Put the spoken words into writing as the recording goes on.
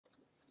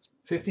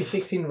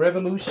5016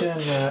 Revolution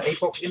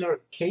 8-box inner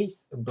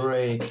case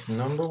break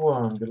number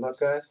 1. Good luck,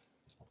 guys.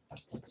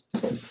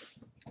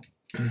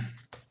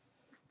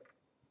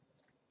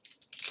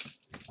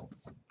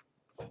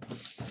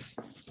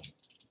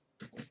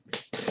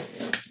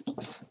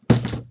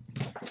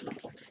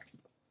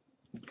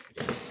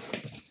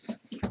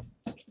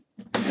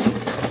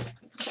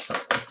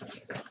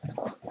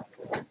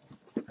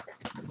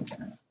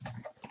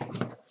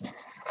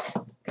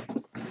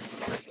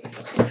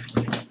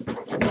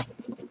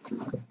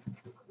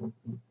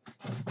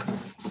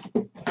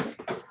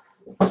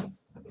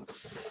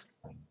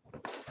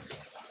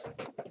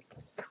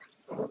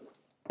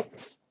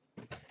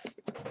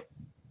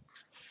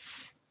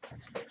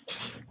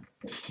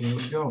 Here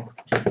we go.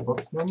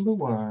 Box number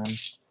 1.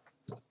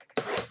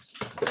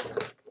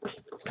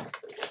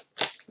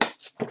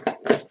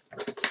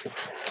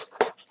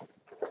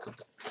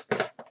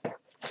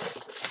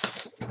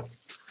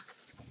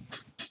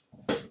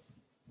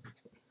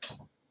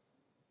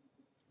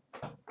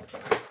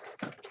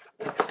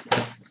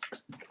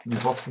 Die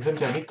Boxen sind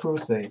ja wie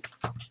Crusade.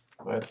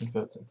 13,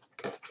 14.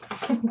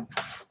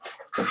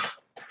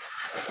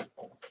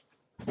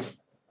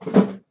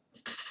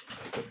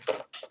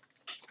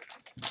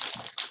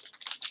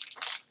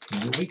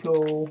 Here we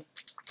go.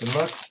 Good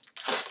luck.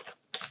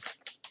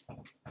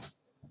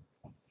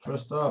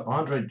 First up,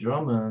 Andre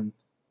Drummond.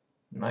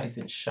 Nice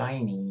and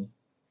shiny.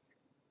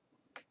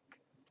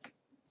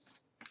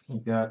 We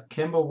got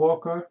Kemba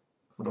Walker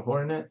for the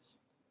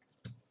Hornets.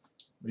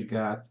 We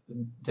got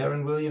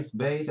Darren Williams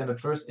base, and the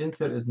first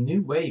insert is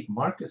New Wave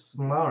Marcus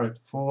Smart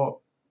for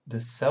the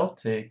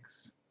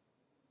Celtics.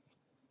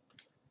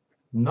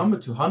 Number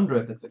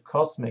 200, that's a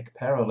cosmic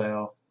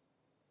parallel.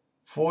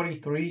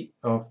 43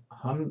 of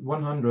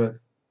 100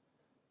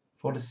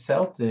 for the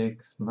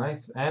Celtics.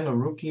 Nice. And a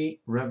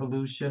rookie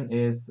Revolution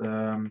is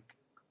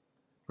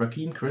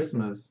Rakeem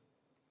Christmas.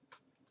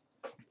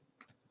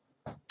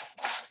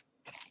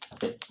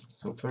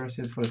 So first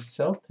hit for the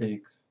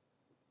Celtics.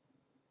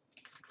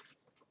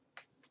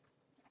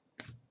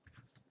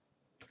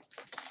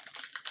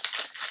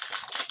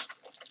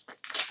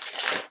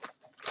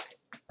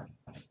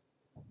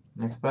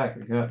 Next pack,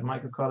 we got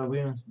Michael Carter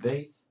Williams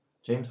base,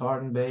 James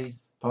Harden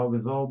base, Paul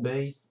Gasol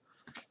base,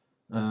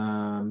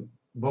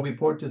 Bobby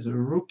Portis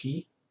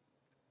rookie,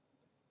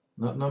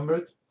 not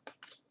numbered,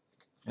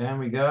 and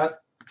we got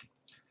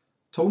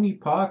Tony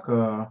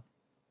Parker,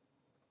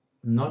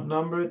 not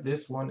numbered.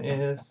 This one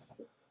is,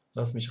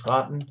 lass mich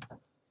raten,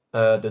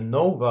 the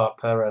Nova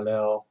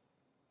parallel.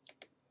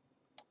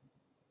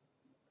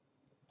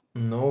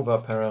 Nova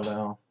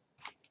parallel.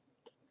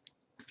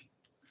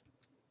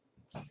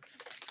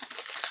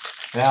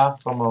 Yeah,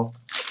 from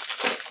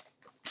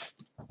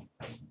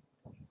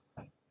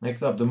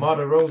next up, DeMar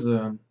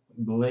DeRozan,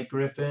 Blake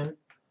Griffin,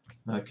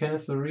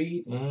 Kenneth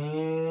Reed,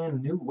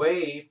 and New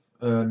Wave,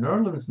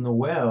 Nerlens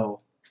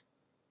Noel.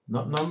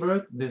 Not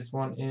numbered. This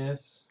one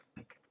is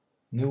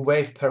New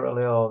Wave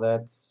parallel.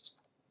 That's,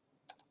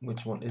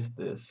 which one is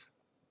this?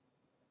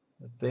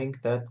 I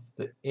think that's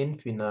the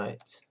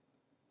Infinite.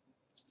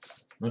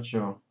 Not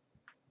sure.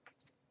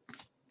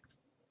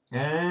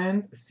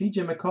 And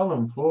CJ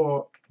McCollum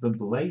for the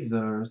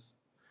Blazers.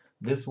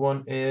 This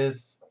one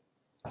is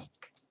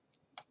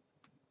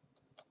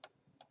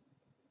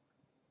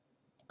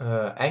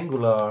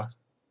angular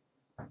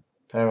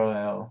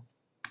parallel.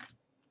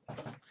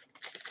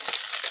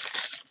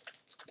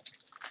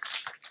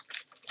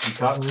 Die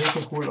Karten sehen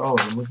schon cool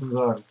aus, muss man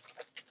sagen.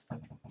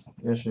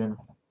 Sehr schön.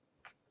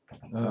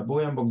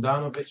 Bojan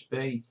Bogdanovic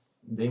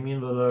base,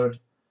 Damian Lillard,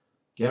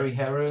 Gary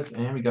Harris,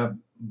 and we got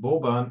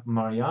Boban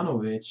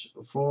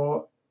Marjanovic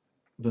for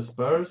the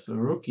Spurs,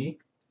 rookie,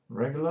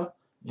 regular,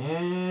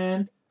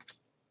 and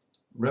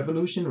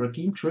Revolution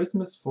Rakeem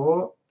Christmas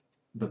for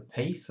the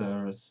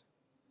Pacers.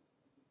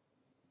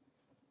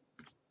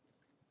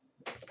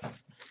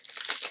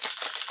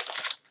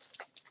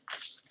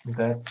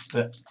 That's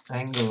the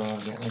angular,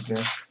 I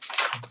guess.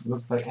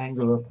 Looks like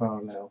angular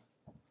parallel.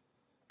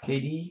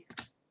 KD,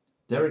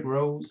 Derrick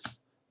Rose,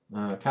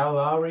 Kyle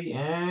Lowry,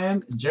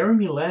 and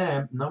Jeremy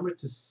Lamb, number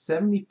to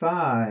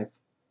 75.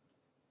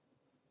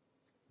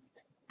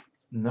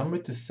 Number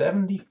to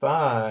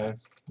 75.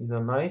 These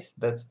are nice.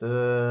 That's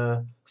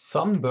the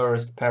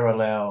Sunburst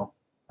parallel.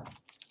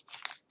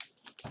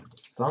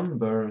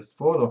 Sunburst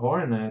for the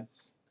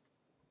Hornets.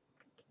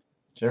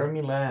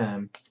 Jeremy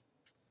Lamb.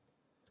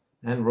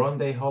 And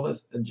Rondé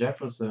Hollis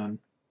Jefferson.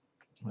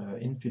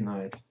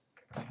 Infinite.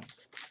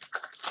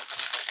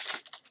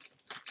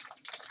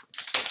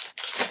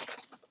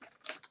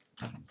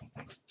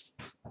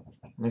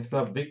 Next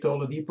up, Victor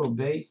Oladipo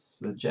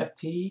base, Jeff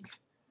Teague,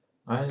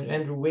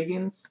 Andrew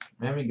Wiggins,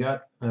 and we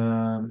got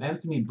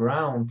Anthony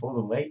Brown for the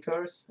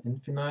Lakers,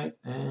 Infinite,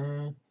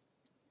 and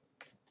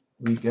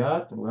we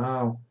got,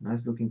 wow,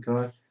 nice looking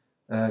card,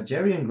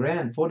 Jerian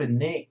Grant for the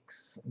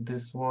Knicks.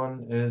 This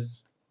one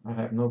is, I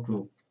have no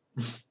clue.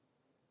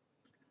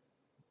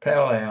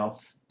 Parallel.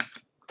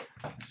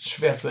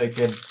 Schwer zu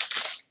erkennen.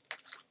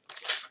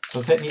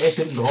 Das hätten die echt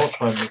hinten drauf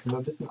schreiben müssen,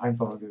 wäre ein bisschen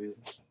einfacher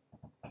gewesen.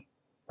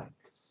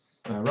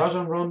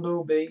 Rajon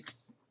Rondo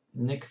base,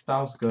 Nick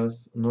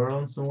Stauskas,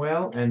 Nerlens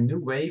Noel, and new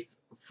wave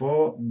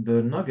for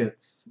the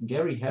Nuggets,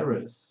 Gary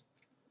Harris,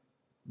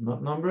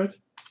 not numbered,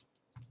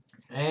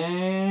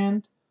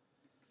 and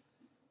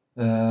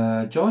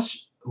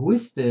Josh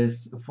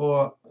Huistis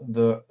for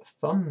the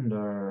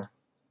Thunder,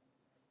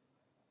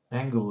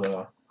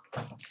 Angular.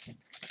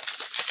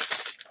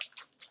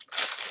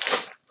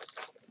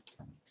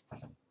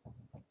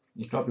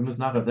 Ich glaube, wir müssen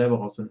nachher selber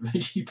rausfinden,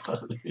 welche die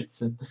parallel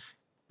sind.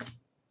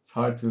 It's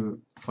hard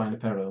to find a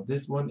parallel.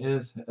 This one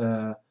is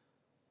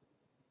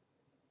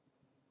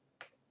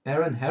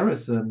Aaron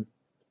Harrison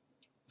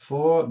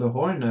for the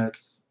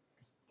Hornets.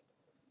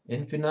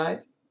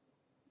 Infinite,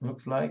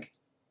 looks like.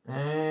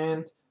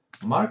 And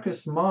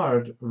Marcus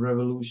Smart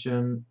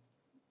Revolution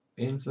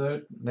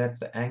insert. That's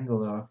the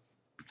Angular.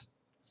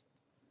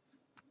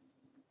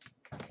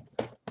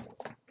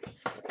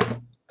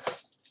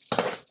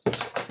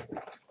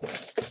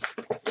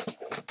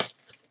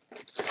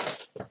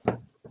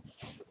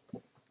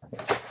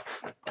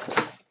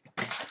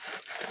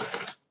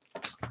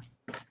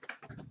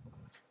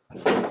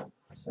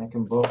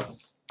 Second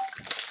box.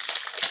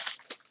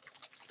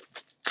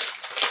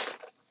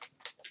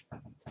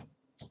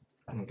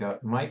 We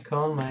got Mike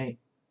Conley,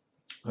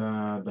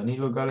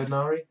 Danilo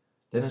Gallinari,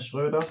 Dennis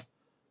Schroeder,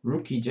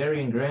 rookie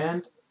Jerry and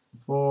Grant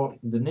for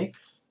the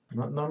Knicks,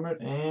 not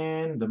numbered,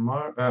 and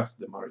DeMar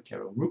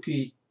Carroll,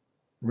 rookie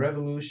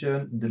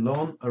Revolution,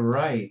 DeLon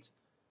Wright.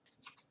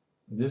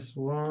 This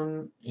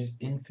one is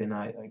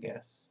Infinite, I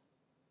guess.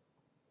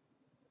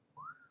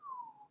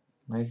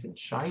 Nice and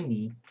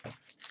shiny.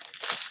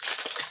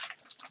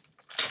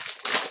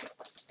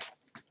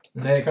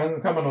 Ne, kann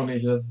man noch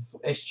nicht, das ist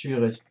echt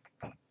schwierig.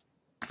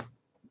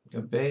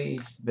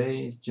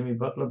 Base, Jimmy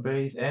Butler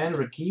base, and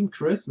Rakeem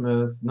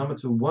Christmas, number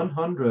to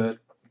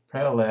 100,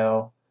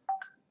 parallel.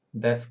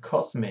 That's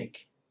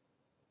Cosmic.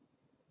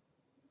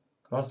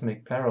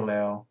 Cosmic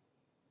parallel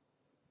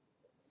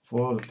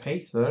for the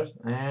Pacers,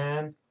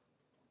 and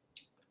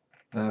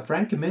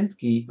Frank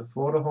Kaminsky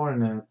for the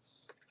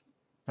Hornets,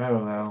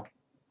 parallel.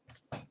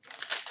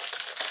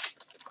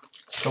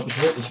 Ich glaube,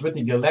 ich würd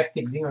die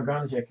Galactic-Dinger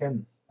gar nicht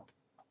erkennen.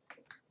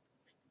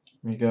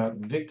 We got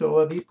Victor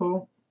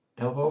Oladipo,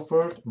 Al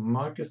Horford,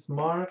 Marcus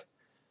Smart,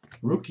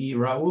 rookie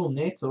Raul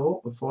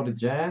Neto for the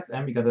Jazz,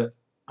 and we got the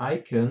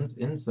Icons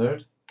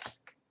insert.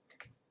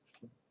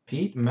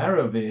 Pete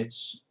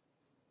Maravich,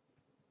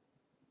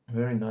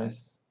 very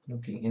nice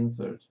looking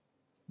insert,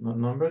 not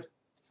numbered.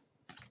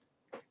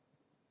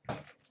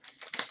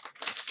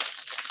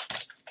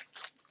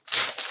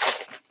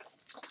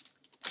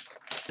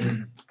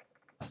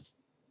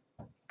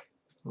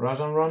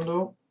 Rajon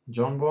Rondo,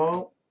 John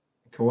Wall,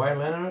 Kawhi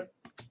Leonard,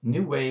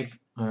 new wave,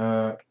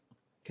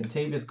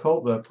 Kentavious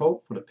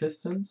Pope for the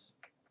Pistons,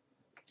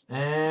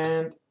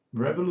 and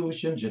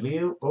Revolution,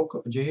 Jahlil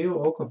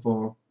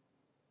Okafor,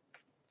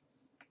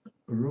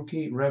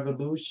 rookie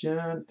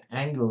Revolution,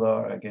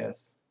 Angular, I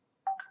guess.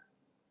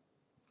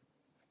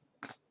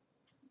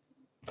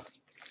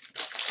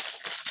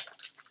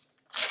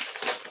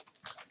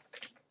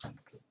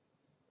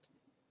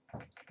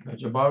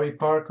 Jabari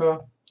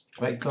Parker,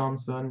 Klay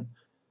Thompson,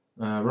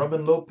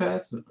 Robin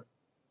Lopez,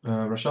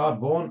 Rashad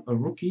Vaughn, a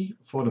rookie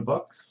for the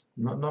Bucks,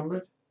 not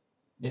numbered,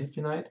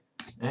 Infinite,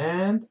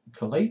 and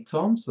Klay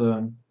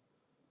Thompson.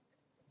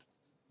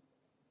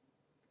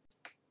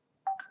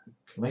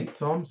 Klay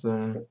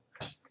Thompson.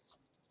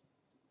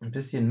 Ein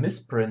bisschen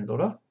Missprint,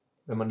 oder?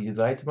 Wenn man die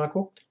Seite mal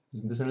guckt.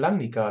 Ist ein bisschen lang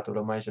die Karte,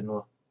 oder meine ich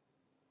nur?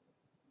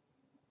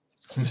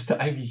 Müsste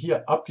eigentlich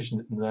hier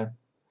abgeschnitten sein.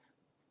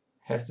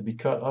 Has to be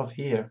cut off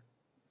here.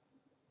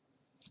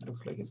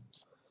 Looks like it.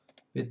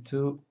 Bit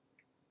too.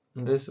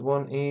 This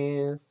one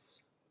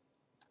is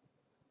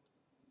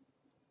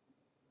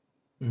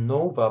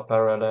Nova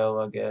parallel,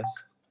 I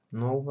guess.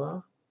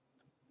 Nova.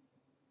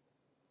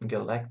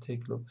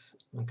 Galactic looks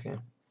okay.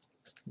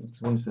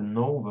 This one's a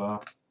Nova.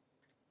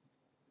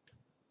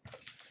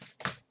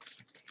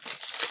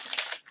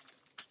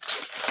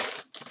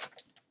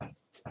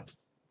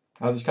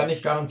 Also ich kann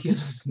nicht garantieren,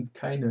 dass es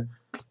keine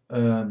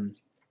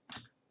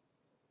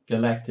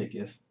Galactic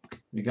ist.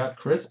 We got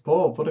Chris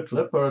Paul for the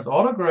Clippers.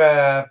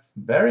 Autograph.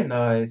 Very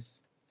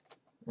nice.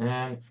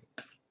 And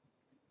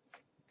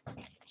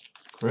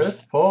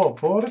Chris Paul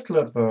for the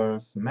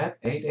Clippers. Matt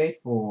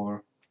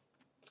 884.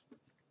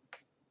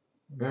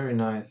 Very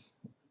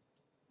nice.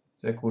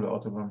 Sehr coole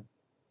Autogramm.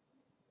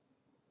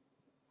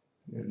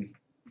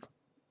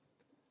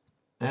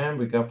 And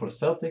we got for the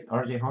Celtics,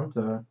 RJ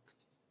Hunter.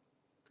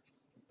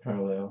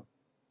 Parallel.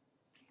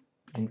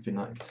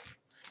 Infinite.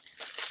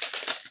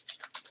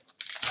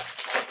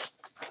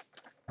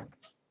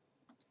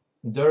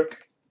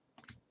 Dirk,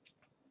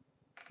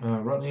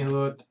 Rodney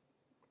Hood,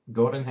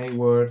 Gordon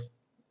Hayward,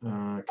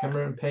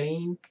 Cameron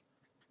Payne,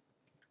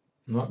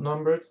 not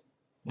numbered,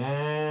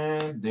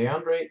 and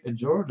DeAndre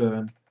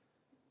Jordan.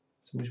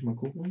 Jetzt muss ich mal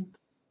gucken.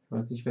 Ich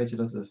weiß nicht, welche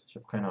das ist. Ich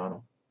habe keine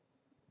Ahnung.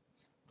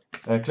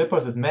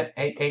 Clippers ist Matt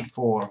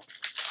 884.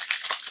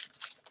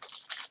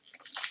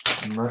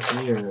 Not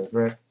here.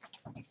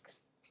 Reds.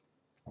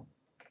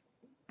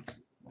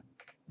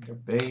 The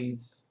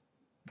base,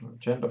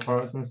 Chandler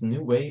Parsons,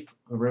 New Wave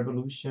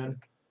Revolution.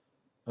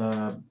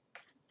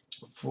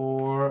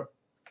 For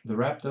the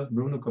Raptors,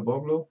 Bruno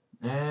Caboclo.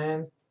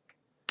 And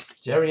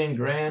Jerian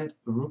Grant,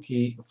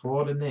 rookie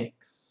for the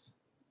Knicks.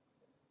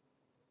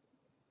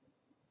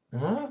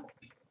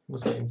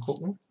 Muss man eben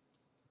gucken.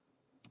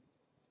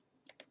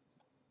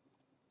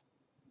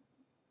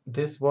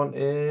 This one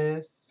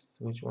is,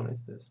 which one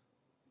is this?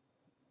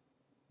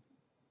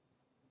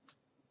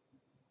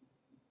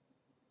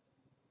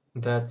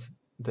 That's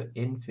the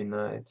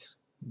Infinite,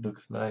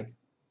 looks like.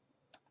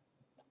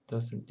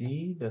 Das sind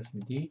die, das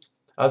sind die.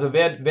 Also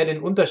wer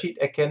den Unterschied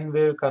erkennen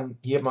will, kann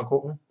hier mal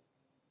gucken.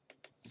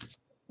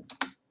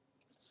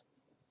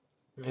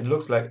 It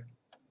looks like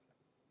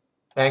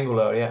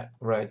angular, yeah,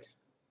 right.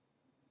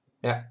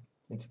 Yeah,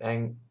 it's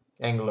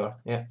angular,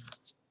 yeah.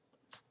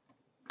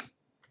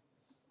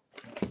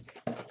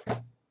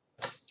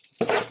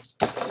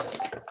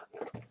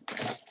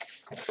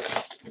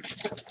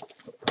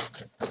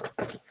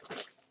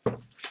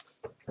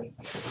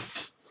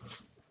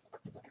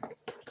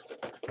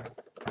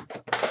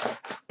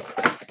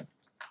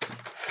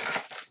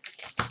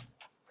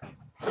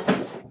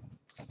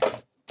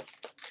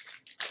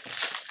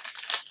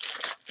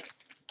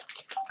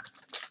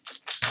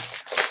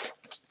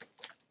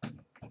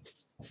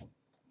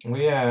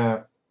 We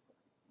have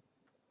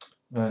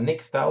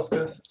Nick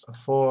Stauskas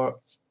for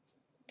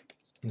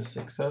the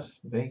Sixers,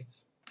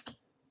 base.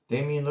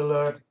 Damian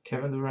Lillard,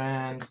 Kevin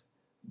Durant,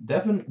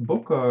 Devin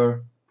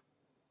Booker,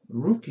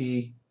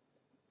 rookie.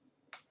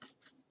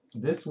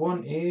 This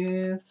one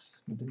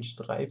is mit den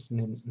Streifen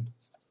hinten.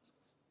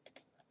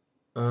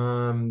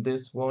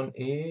 This one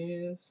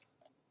is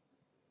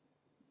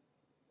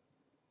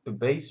a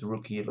base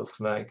rookie, it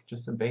looks like.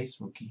 Just a base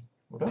rookie,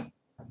 oder?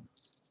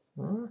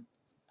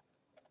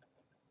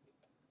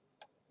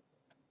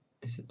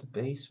 Is it the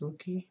base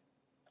rookie?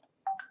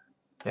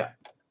 Yeah,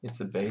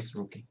 it's a base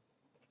rookie.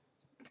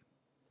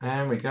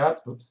 And we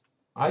got, oops,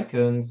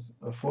 icons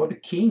for the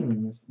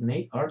Kings,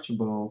 Nate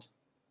Archibald.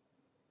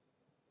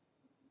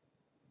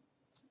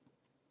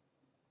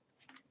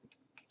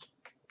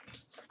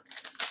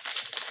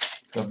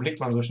 Da blickt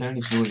man so schnell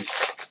nicht durch.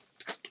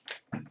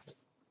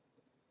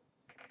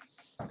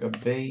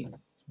 Got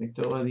base,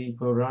 Victor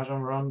Oladipo,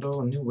 Rajon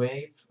Rondo, New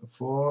Wave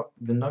for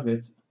the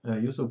Nuggets,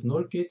 Yusuf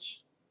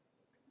Nurkic.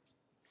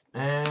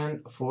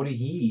 And for the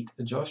Heat,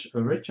 Josh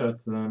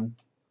Richardson.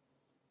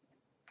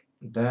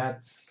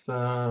 That's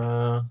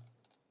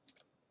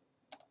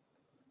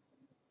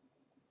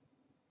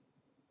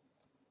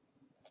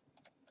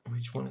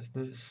which one is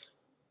this?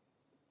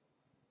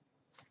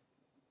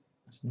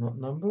 It's not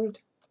numbered.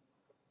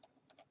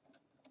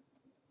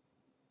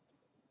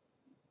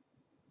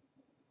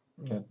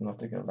 Yeah, not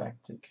the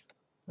Galactic.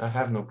 I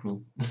have no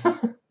clue.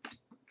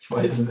 Ich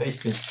weiß es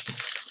echt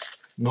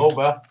nicht.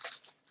 Nova.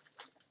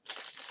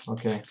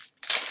 Okay.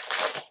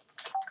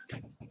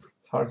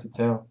 It's hard to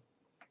tell.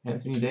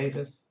 Anthony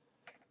Davis,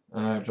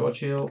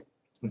 George Hill,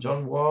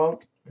 John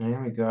Wall,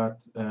 and we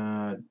got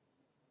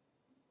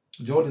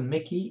Jordan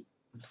Mickey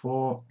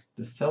for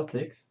the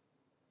Celtics,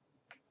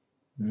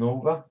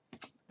 Nova,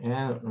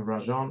 and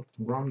Rajon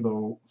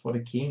Rondo for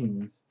the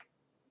Kings.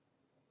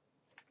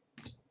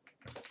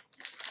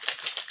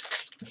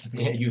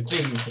 Yeah, you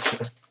think?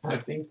 I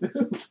think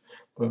too,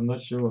 but I'm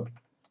not sure.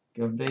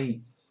 Got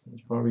base,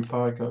 Jabari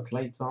Parker,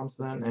 Klay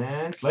Thompson,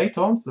 and Klay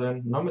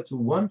Thompson, number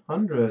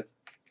 2/100.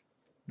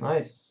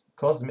 Nice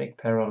cosmic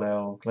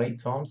parallel, Klay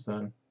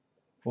Thompson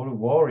for the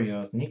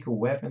Warriors, Nico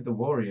Webb and the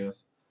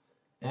Warriors,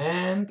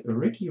 and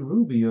Ricky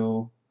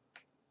Rubio.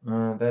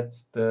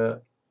 That's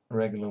the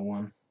regular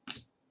one.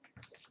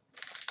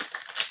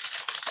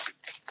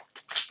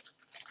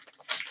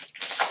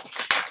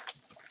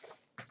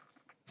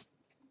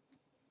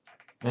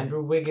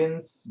 Andrew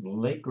Wiggins,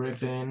 Blake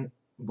Griffin,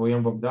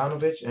 Bojan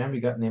Bogdanovic, and we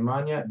got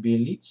Nemanja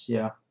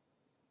Bjelica.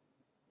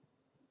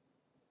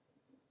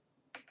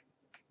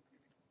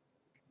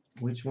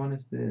 Which one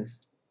is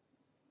this?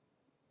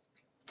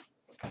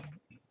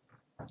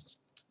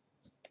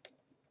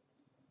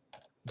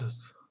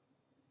 This.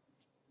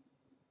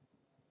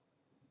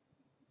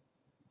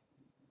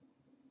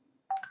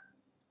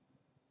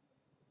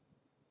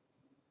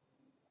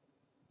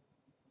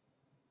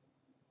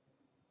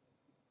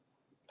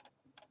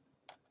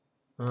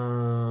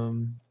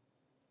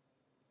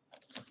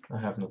 I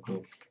have no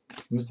clue.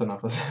 Müsste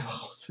nachher selber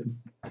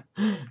rausfinden.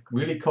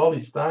 Willie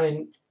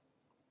Cauley-Stein,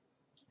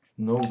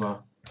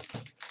 Nova.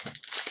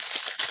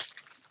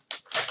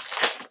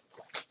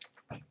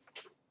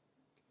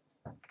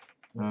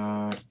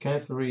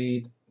 Kenneth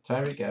Reed,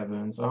 Tyreek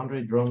Evans,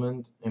 Andre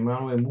Drummond,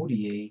 Emmanuel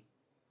Mudiay,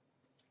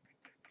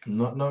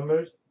 not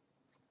numbered,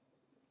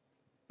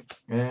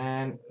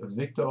 and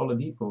Victor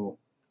Oladipo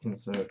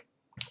insert.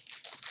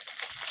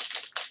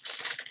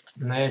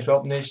 Nee, ich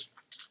glaube nicht.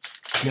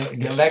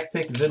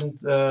 Galactic sind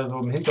so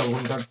im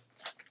Hintergrund ganz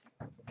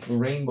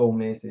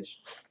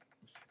Rainbow-mäßig.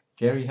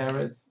 Gary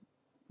Harris,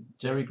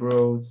 Jerry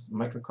Groves,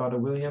 Michael Carter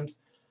Williams,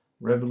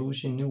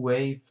 Revolution, New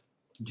Wave,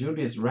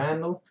 Julius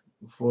Randle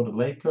for the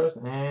Lakers,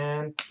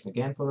 and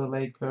again for the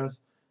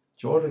Lakers,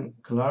 Jordan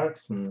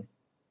Clarkson.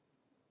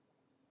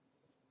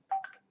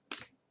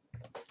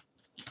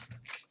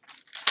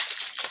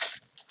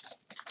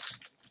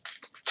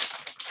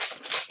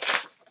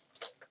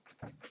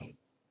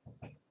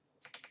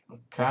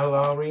 Kyle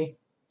Lowry,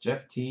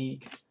 Jeff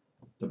Teague,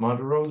 DeMar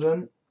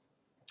DeRozan,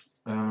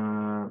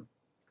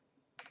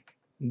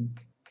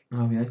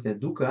 wie heißt der?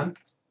 Dukan,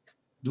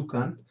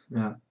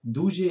 ja,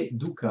 Duje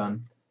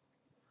Dukan,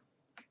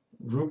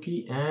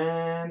 Rookie,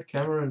 and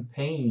Cameron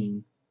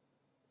Payne,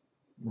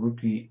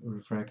 Rookie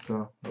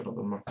Refractor, oder auch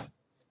immer.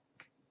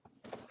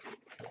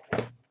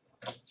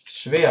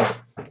 Schwer.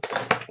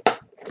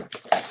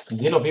 Die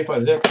sehen auf jeden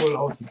Fall sehr cool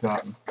aus, die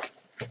Karten.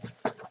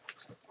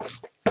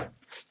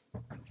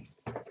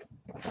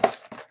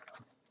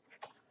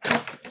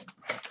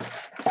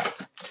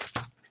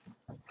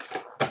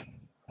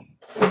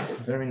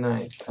 Very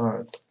nice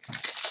cards.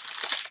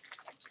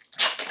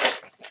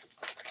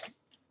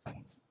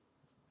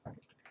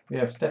 We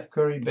have Steph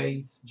Curry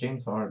base,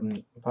 James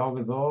Harden, Pau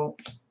Gasol.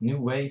 New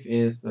wave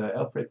is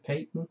Alfred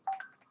Payton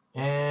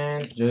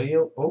and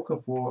Jahlil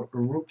Okafor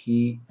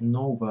Rookie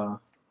Nova.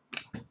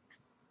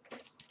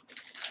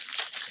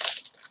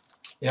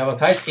 Ja,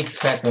 was heißt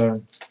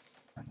X-Pattern?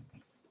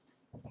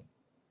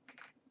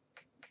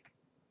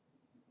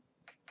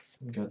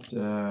 We got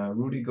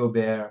Rudy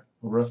Gobert,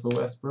 Russell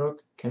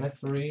Westbrook,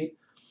 Kenneth Reed,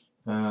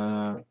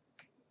 Delon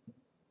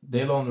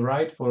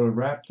Wright for the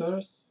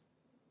Raptors,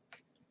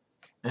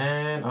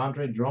 and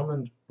Andre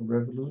Drummond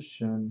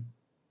Revolution.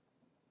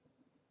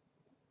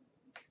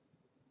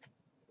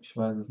 Ich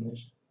weiß es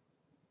nicht.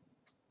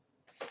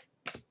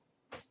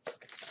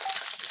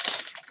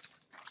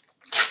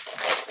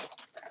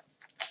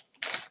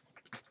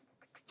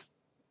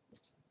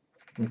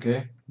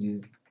 Okay,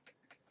 ich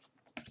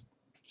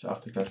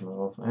achte gleich mal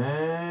drauf.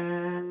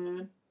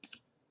 And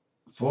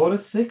for the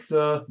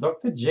Sixers,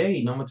 Dr.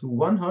 J, number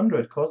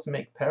 2/100,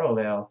 Cosmic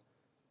Parallel.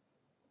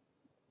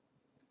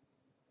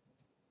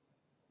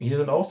 Hier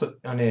sind auch so,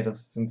 ah ne,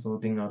 das sind so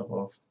Dinger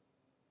drauf.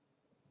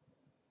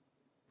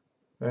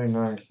 Very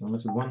nice, number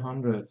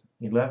 2/100,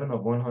 11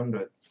 of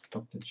 100,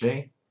 Dr.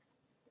 J.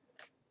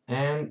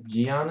 And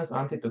Giannis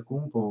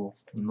Antetokounmpo,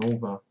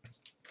 Nova.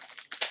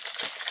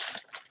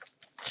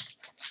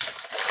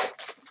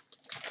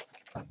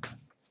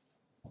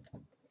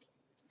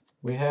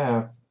 We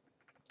have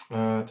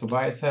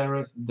Tobias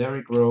Harris,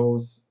 Derrick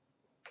Rose,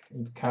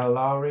 Kyle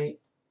Lowry,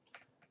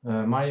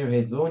 Mario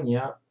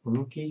Hezonja,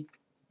 Rookie,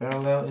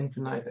 Parallel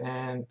Infinite,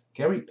 and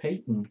Gary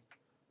Payton,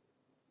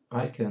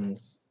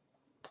 Icons.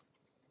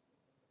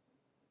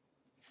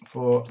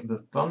 For the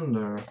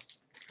Thunder.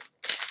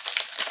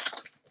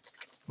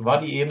 War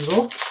die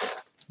ebenso?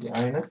 Die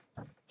eine.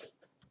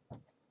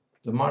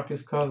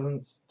 DeMarcus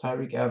Cousins,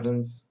 Tyreek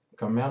Evans,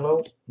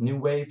 Carmelo. New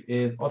wave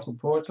is Otto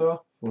Porter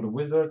for the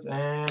Wizards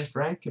and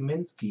Frank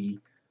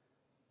Kaminsky.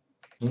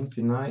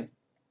 Infinite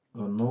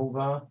or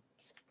Nova.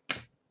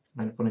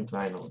 Eine von den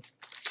kleinen.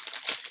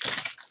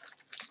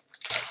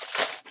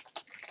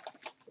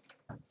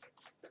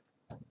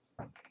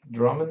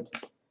 Drummond,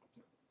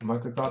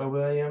 Michael Carter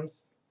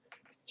Williams,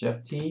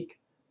 Jeff Teague.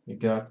 We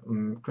got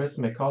Chris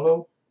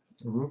McCullough,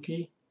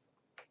 rookie,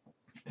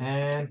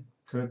 and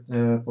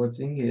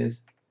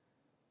Porzingis.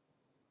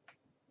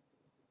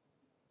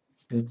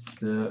 It's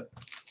the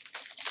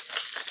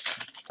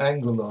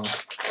Angular.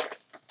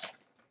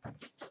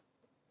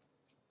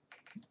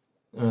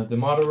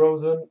 DeMar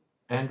DeRozan,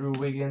 Andrew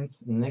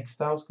Wiggins, Nick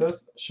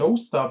Stauskas,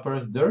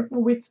 Showstoppers, Dirk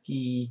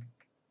Nowitzki.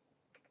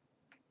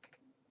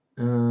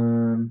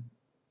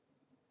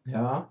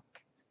 Yeah,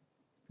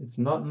 it's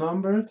not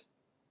numbered.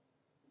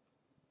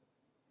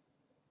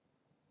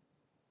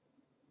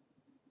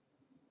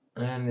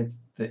 And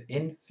it's the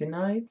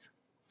Infinite.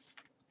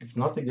 It's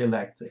not the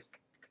Galactic.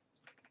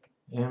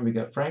 And we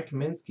got Frank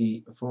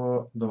Kaminsky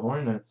for the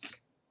Hornets.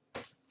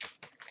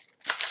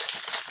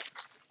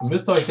 Ihr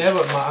müsst euch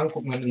selber mal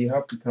angucken, wenn ihr die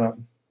habt, die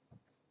Karten.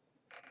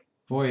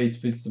 Vorher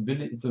ist für zu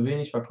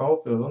wenig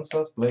verkauft oder sonst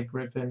was. Blake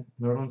Griffin,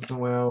 Nerlens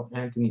Noel,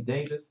 Anthony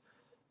Davis,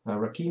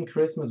 Raheem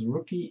Christmas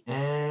rookie,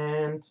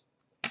 and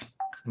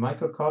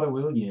Michael Carter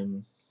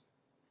Williams.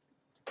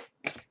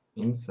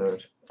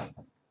 Insert.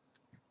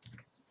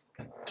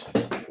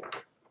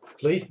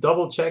 Please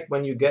double check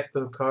when you get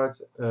the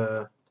cards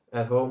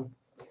at home.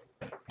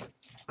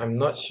 I'm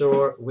not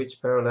sure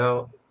which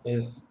parallel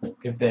is,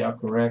 if they are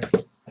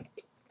correct.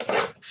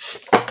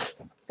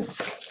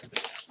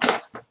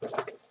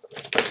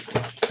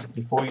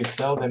 Before you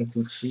sell them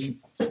too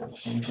cheap,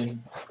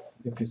 something,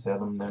 if you sell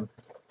them.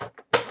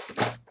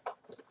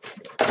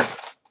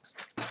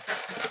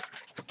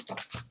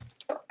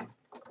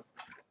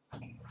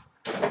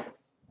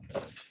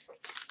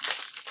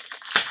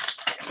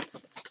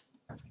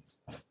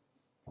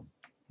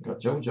 Got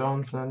Joe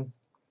Johnson,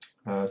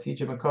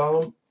 CJ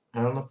McCollum,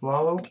 Aaron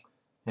Aflalo,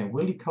 and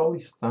Willie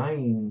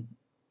Cauley-Stein.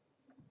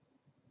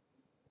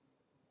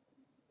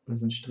 Das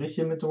sind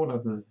Striche mit drin,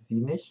 also das ist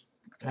sie nicht.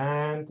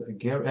 And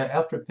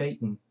Alfred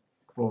Payton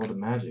for the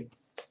Magic.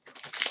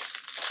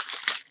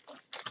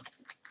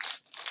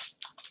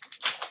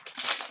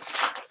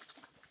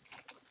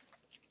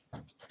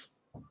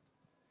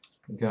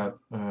 We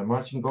got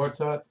Marcin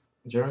Gortat,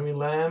 Jeremy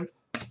Lamb,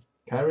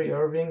 Kyrie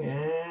Irving,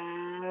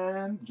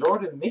 and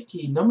Jordan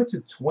Mickey, number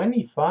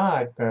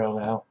 225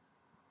 parallel.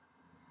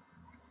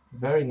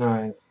 Very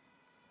nice.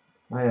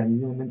 Ah ja, die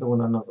sehen im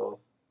Hintergrund anders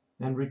aus.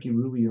 And Ricky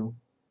Rubio.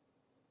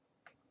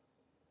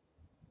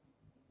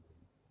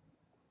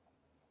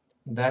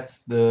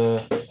 That's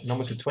the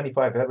number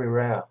 225, very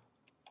rare.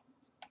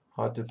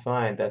 Hard to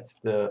find. That's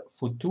the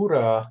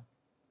Futura.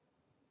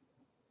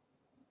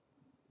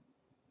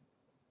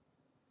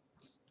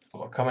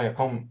 Aber kann man ja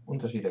kaum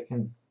Unterschied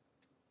erkennen.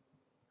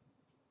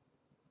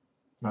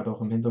 Ah doch,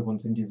 im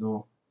Hintergrund sind die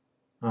so.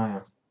 Ah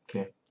ja,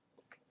 okay.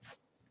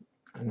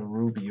 Eine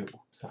Rubio.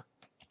 Upsa.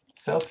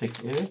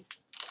 Celtics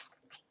ist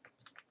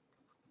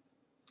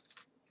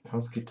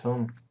Husky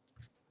Tom.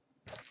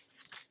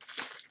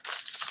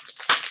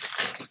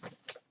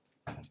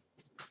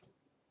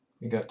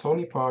 We got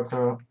Tony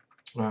Parker,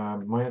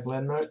 Myers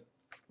Leonard,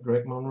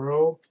 Greg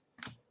Monroe,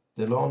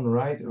 DeLon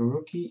Wright,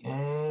 rookie,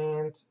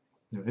 and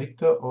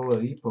Victor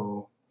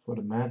Oladipo for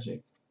the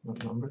Magic,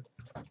 not numbered.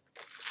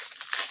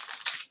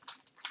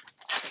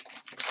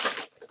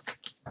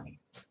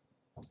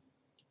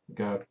 We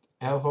got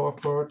Al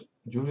Horford,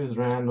 Julius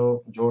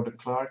Randle, Jordan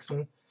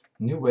Clarkson.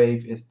 New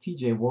wave is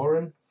TJ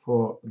Warren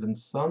for the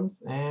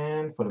Suns,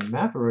 and for the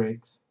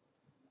Mavericks,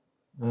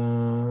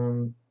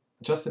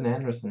 Justin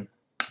Anderson,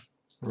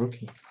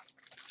 rookie.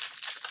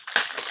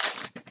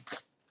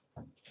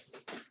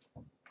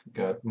 We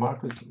got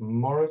Marcus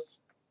Smart,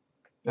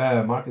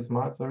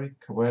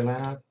 Kawhi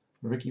Leonard,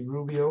 Ricky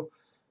Rubio,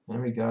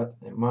 and we got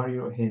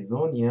Mario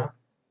Hezonja,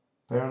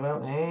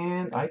 parallel,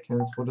 and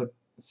icons for the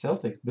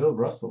Celtics, Bill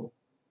Russell.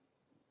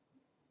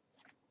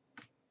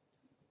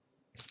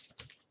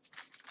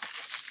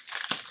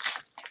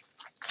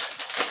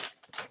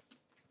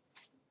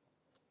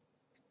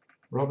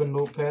 Robin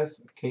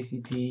Lopez,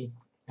 KCP,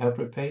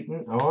 Alfred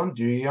Payton,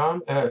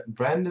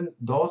 Brandon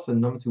Dawson,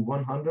 number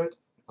 200,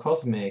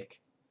 Cosmic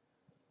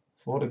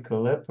for the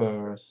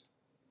Clippers.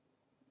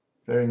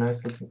 Very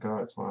nice looking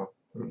cards, wow,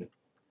 really.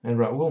 And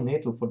Raul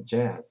Neto for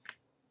Jazz.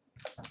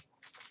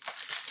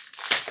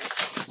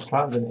 Die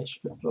Karten sehen echt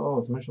spitze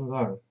aus, muss ich schon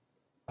sagen.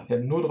 Ich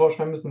hätte nur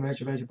draufschreiben müssen,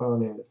 welche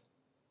parallel ist.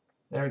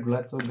 Eric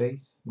Bledsoe,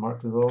 Base,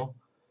 Marc Gasol,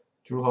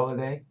 Drew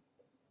Holiday,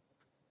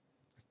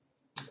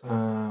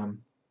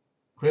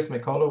 Chris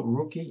McCullough,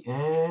 rookie,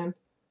 and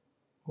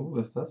who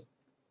is das?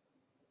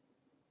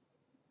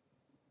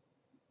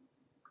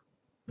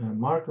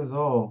 Marc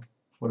Gasol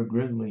for the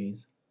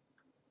Grizzlies.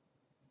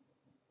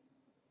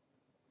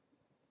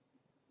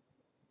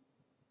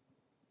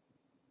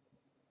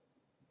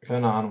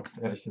 Keine Ahnung,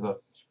 ehrlich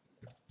gesagt.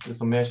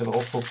 Desto mehr ich da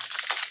drauf gucke,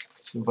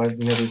 desto weit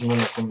mehr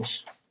durcheinander komme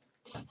ich.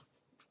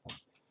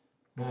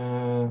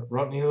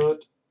 Rodney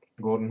Hood,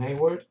 Gordon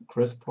Hayward,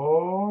 Chris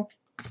Paul,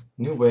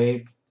 New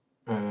Wave,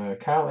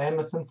 Kyle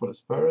Anderson for the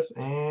Spurs,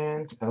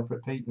 and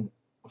Alfred Payton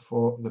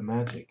for the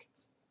Magic.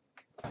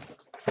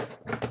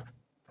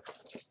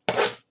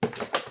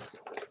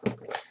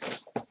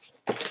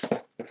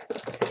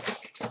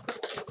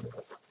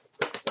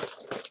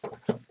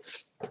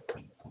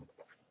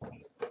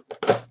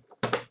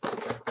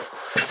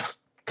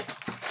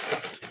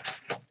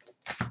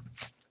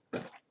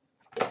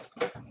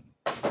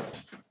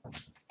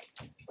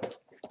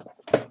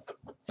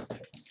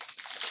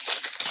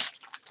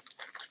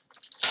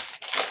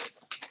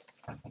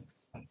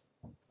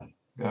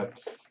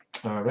 Got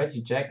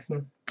Reggie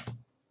Jackson,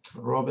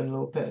 Robin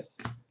Lopez,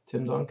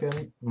 Tim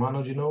Duncan,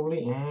 Manu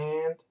Ginobili,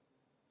 and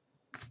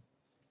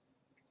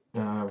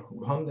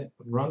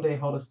Rondé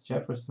Hollis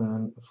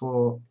Jefferson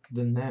for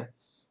the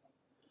Nets.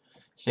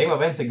 Ich denke mal,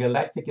 wenn es der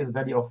Galactic ist,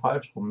 wäre die auch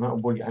falsch rum, ne?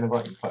 Obwohl die eine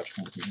war eben falsch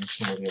rum, die nicht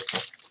nummeriert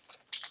war.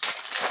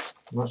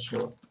 Not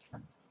sure.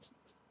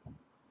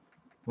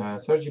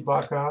 Serge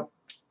Ibaka,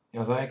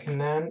 Isaiah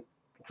Canaan,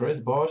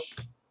 Chris Bosh,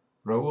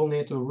 Raul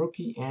Neto,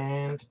 rookie,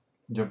 and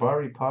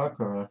Jabari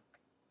Parker,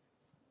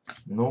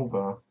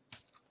 Nova.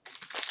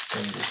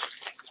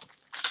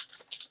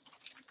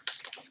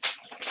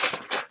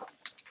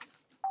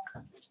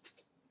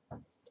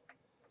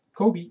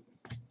 Kobe,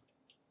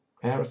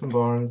 Harrison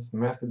Barnes,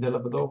 Matthew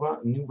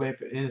Dellavedova. New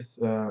wave is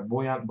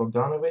Bojan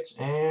Bogdanovic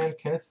and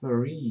Kenneth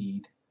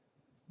Reed.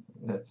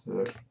 That's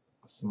a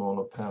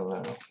smaller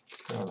parallel.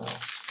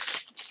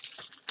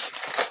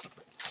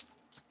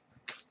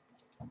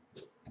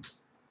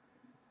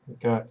 We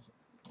got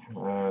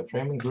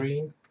Draymond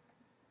Green,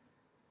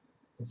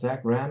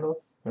 Zach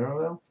Randolph,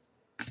 parallel,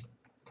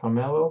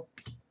 Carmelo,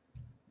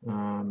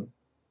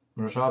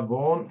 Rashad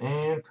Vaughn,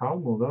 and Karl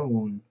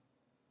Malone,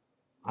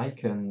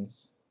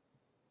 icons.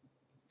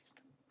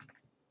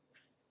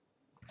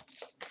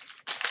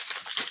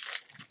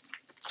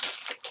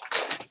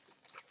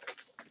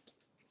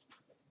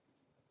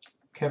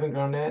 Kevin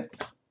Garnett,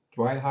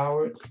 Dwight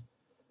Howard,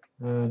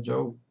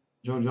 Joe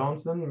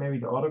Johnson, maybe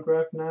the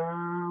autograph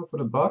now for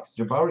the Bucks.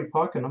 Jabari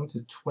Parker, number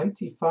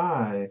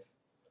 25.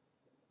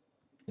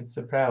 It's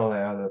a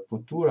parallel,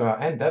 Futura,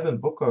 and Devin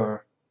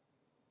Booker,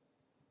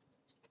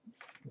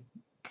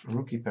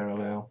 rookie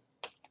parallel.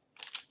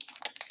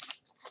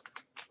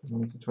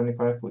 Number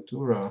 25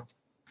 Futura.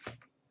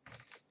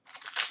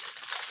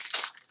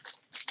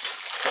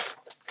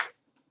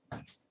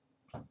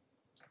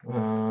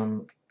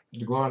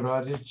 Goran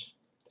Dragic,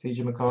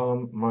 CJ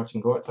McCollum,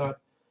 Martin Gortat,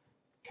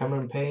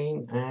 Cameron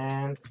Payne,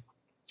 and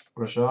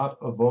Rashad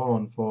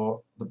Vaughn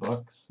for the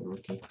Bucks,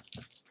 rookie.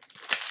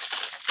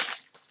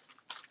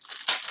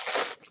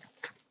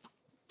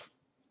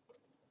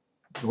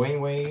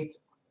 Dwayne Wade,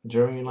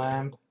 Jeremy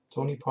Lamb,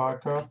 Tony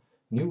Parker.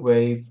 New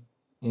wave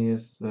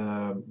is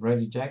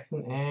Reggie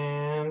Jackson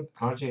and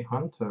RJ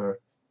Hunter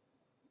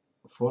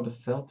for the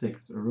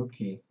Celtics,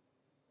 rookie.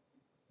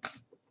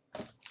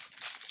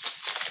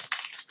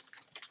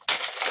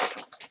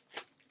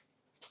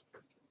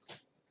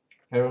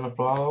 Aaron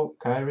Aflalo,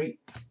 Kyrie,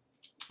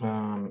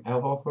 Al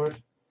Horford,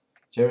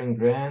 Jaren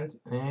Grant,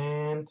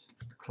 and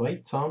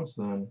Klay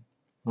Thompson.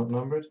 Not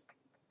numbered.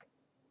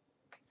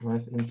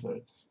 Nice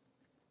inserts.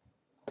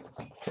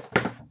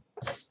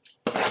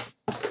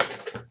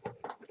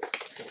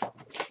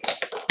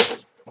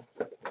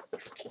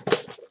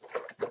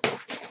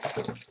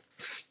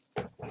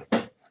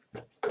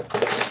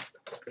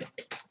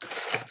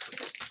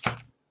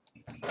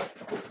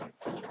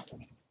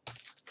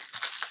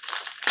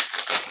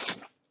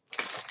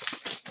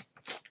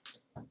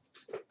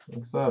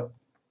 Next up,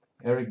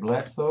 Eric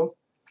Bledsoe,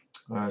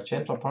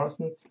 Chandler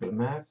Parsons for the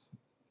Mavs,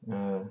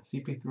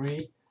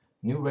 CP3,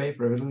 New Wave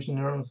Revolution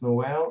Nerlens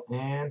Noel,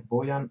 and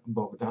Bojan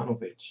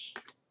Bogdanovic.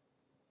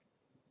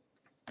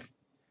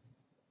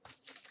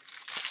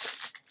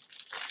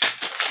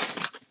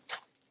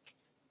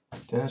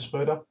 Dennis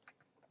Schröder,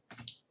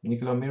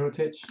 Nikola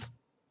Mirotic,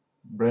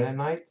 Brennan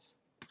Knight,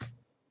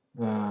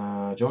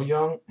 Joe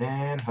Young,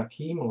 and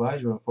Hakeem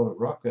Olajuwon for the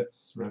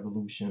Rockets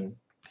Revolution.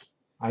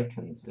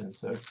 Icons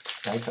insert.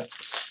 Die-cut.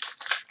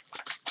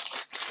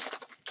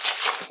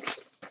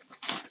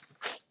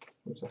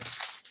 Oops.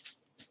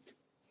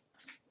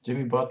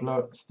 Jimmy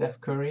Butler, Steph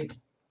Curry,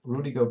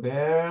 Rudy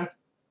Gobert,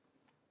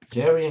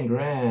 Jerry and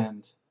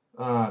Grant.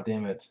 Ah,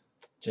 damn it.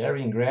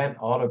 Jerry and Grant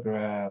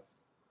autograph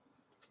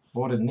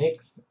for the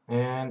Knicks,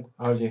 and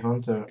RJ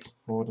Hunter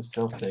for the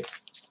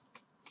Celtics.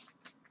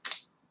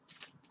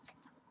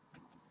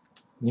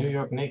 New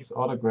York Knicks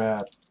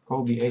autograph,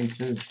 Kobe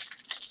 82.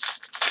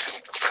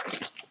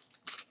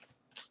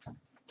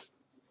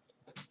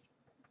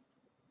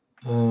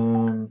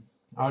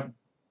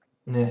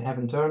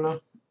 Evan Turner,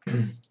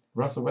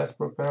 Russell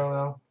Westbrook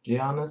parallel,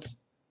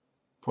 Giannis,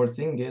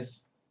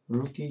 Porzingis,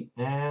 rookie,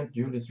 and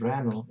Julius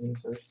Randle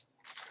insert.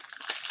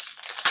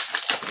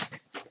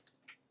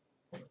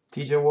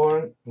 TJ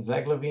Warren,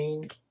 Zach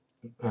LaVine,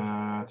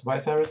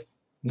 Tobias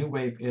Harris. New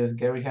wave is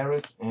Gary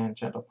Harris and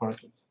Chandler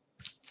Parsons.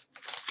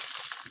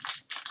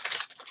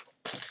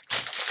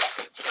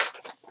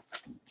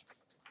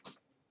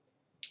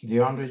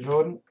 DeAndre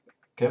Jordan,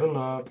 Kevin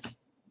Love,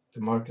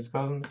 DeMarcus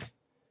Cousins.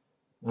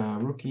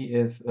 Rookie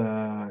is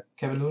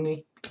Kevin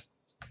Looney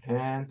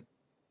and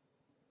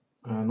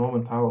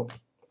Norman Powell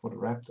for the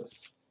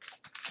Raptors.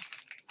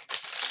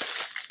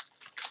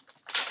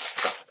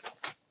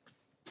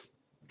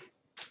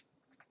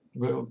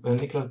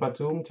 Nicholas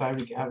Batum,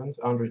 Tyreek Evans,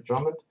 Andre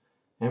Drummond,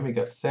 and we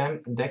got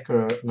Sam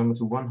Decker, number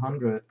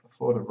 2/100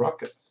 for the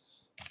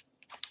Rockets.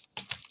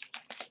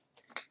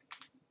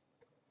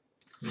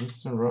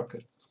 Houston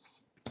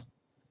Rockets.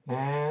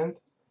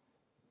 And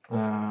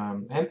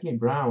Anthony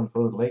Brown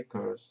for the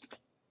Lakers.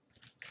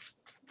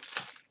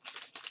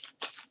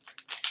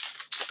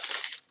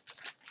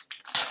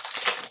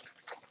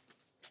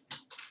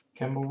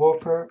 Kemba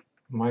Walker,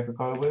 Michael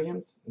Carter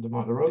Williams,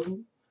 DeMar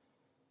DeRozan,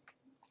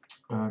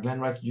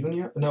 Glenn Rice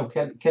Jr. No,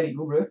 Kelly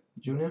Oubre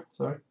Jr.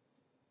 Sorry,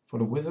 for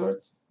the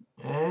Wizards,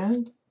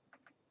 and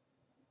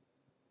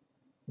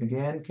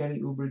again Kelly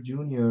Oubre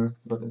Jr.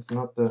 But it's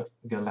not the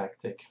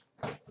Galactic.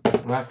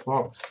 Last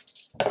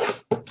box.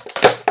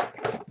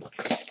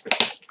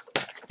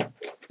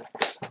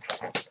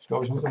 Ich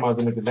glaube, ich muss mal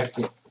so eine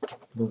Galactic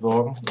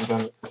besorgen und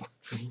dann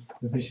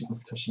ein bisschen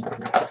Unterschied.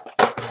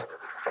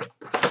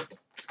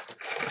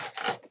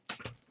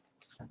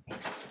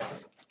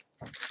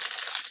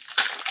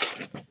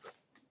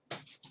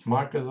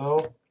 Marc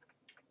Gasol,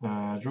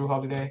 Drew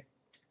Holiday,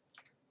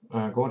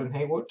 Gordon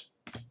Hayward,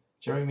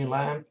 Jeremy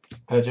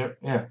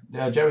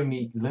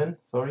Lin,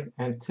 sorry,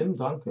 and Tim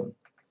Duncan.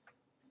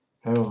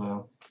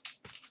 Parallel.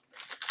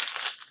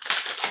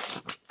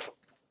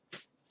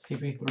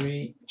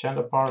 CP3,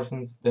 Chandler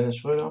Parsons,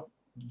 Dennis Schröder,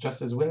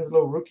 Justice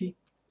Winslow, rookie,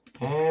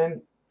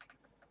 and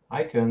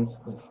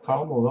Icons is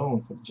Karl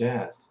Malone for the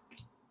Jazz.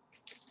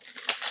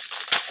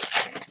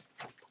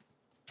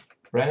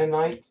 Brandon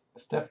Knight,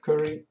 Steph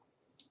Curry,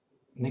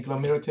 Nikola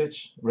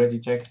Mirotic, Reggie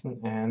Jackson,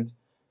 and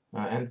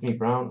Anthony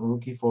Brown,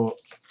 rookie for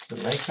the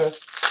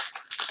Lakers.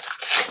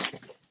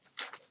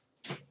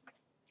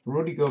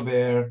 Rudy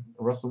Gobert,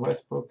 Russell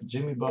Westbrook,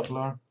 Jimmy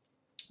Butler,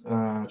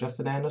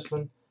 Justin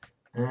Anderson,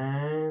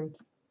 and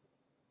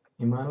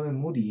Emmanuel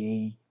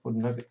Mudiay for the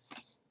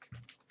Nuggets.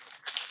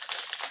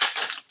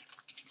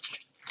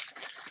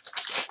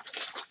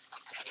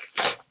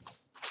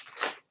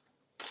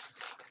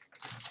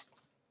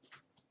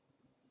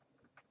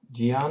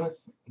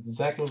 Giannis,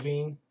 Zach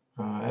LaVine,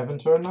 Evan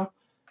Turner,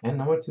 and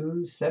number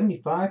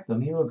 275,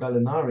 Danilo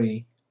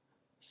Gallinari,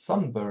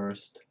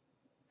 Sunburst.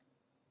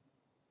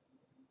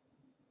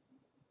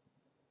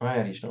 Ah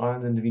ja, die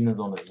Strahlen sind wie eine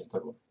Sonne im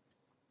Hintergrund.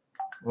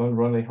 Und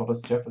Ronnie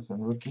Hollis Jefferson,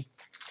 Rookie.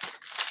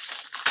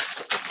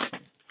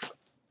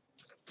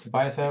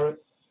 Tobias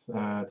Harris,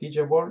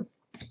 TJ Warren,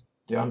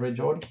 DeAndre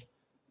Jordan,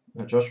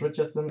 Josh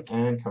Richardson,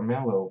 and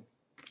Carmelo.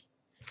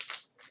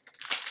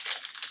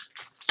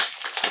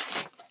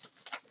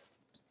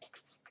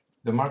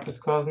 DeMarcus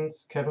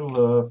Cousins, Kevin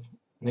Love,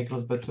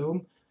 Nicholas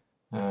Batum,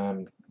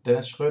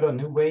 Dennis Schroeder,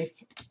 New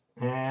Wave,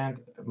 and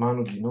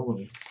Manu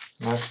Ginobili.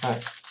 Last pack.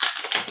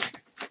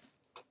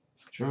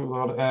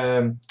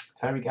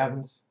 Tyreek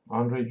Evans,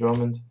 Andre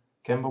Drummond,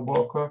 Kemba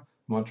Walker,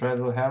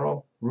 Montrezl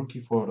Harrell, rookie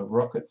for the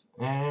Rockets,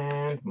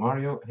 and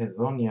Mario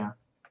Hezonja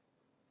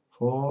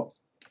for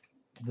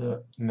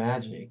the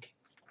Magic.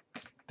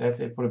 That's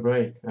it for the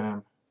break.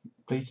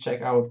 Please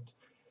check out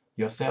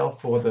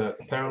yourself for the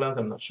parallels.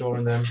 I'm not sure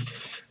on them.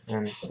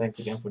 And thanks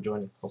again for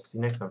joining. Hope to see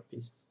you next time.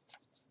 Peace.